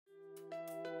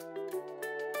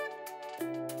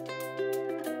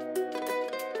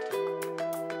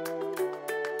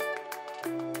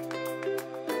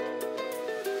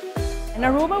In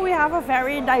Aruba, we have a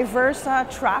very diverse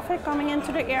traffic coming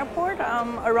into the airport.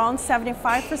 Around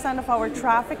 75% of our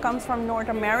traffic comes from North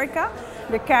America,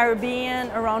 the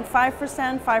Caribbean around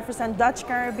 5% Dutch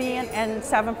Caribbean, and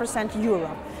 7%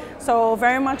 Europe. So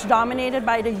very much dominated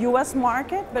by the US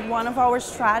market, but one of our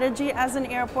strategy as an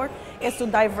airport is to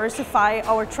diversify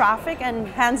our traffic, and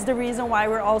hence the reason why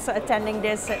we're also attending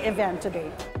this event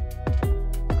today.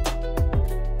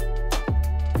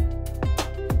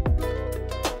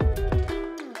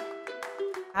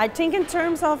 I think in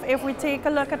terms of, if we take a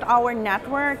look at our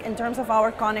network, in terms of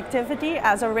our connectivity,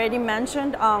 as already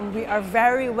mentioned, we are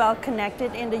very well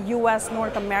connected in the US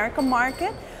North America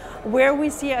market. Where we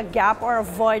see a gap or a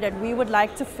void that we would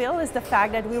like to fill is the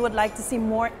fact that we would like to see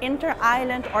more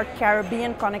inter-island or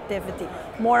Caribbean connectivity,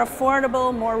 more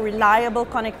affordable, more reliable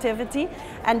connectivity.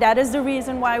 And that is the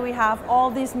reason why we have all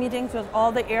these meetings with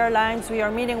all the airlines. We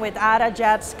are meeting with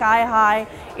Arends, Sky High,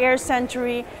 Air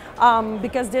Century,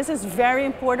 because this is very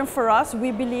important for us. We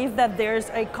believe that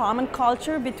there's a common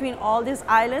culture between all these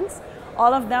islands.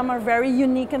 All of them are very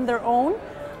unique in their own.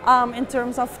 In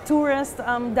terms of tourist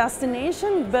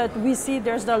destination, but we see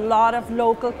there's a lot of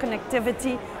local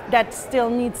connectivity that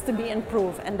still needs to be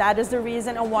improved, and that is the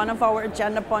reason and one of our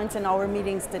agenda points in our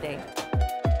meetings today.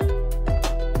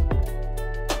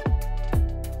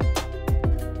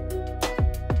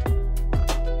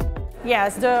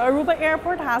 Yes, the Aruba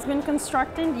airport has been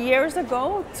constructed years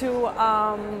ago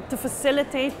to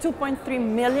facilitate 2.3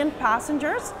 million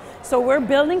passengers. So we're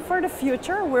building for the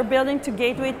future. We're building to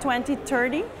Gateway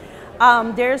 2030.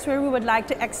 There's where we would like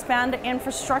to expand the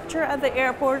infrastructure at the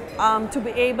airport to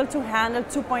be able to handle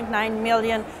 2.9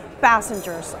 million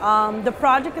passengers. The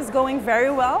project is going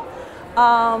very well.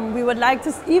 We would like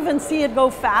to even see it go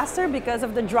faster because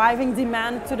of the driving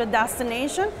demand to the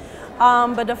destination.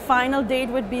 But the final date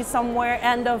would be somewhere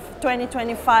end of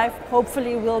 2025.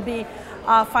 Hopefully we'll be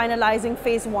finalizing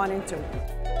phase 1 and 2.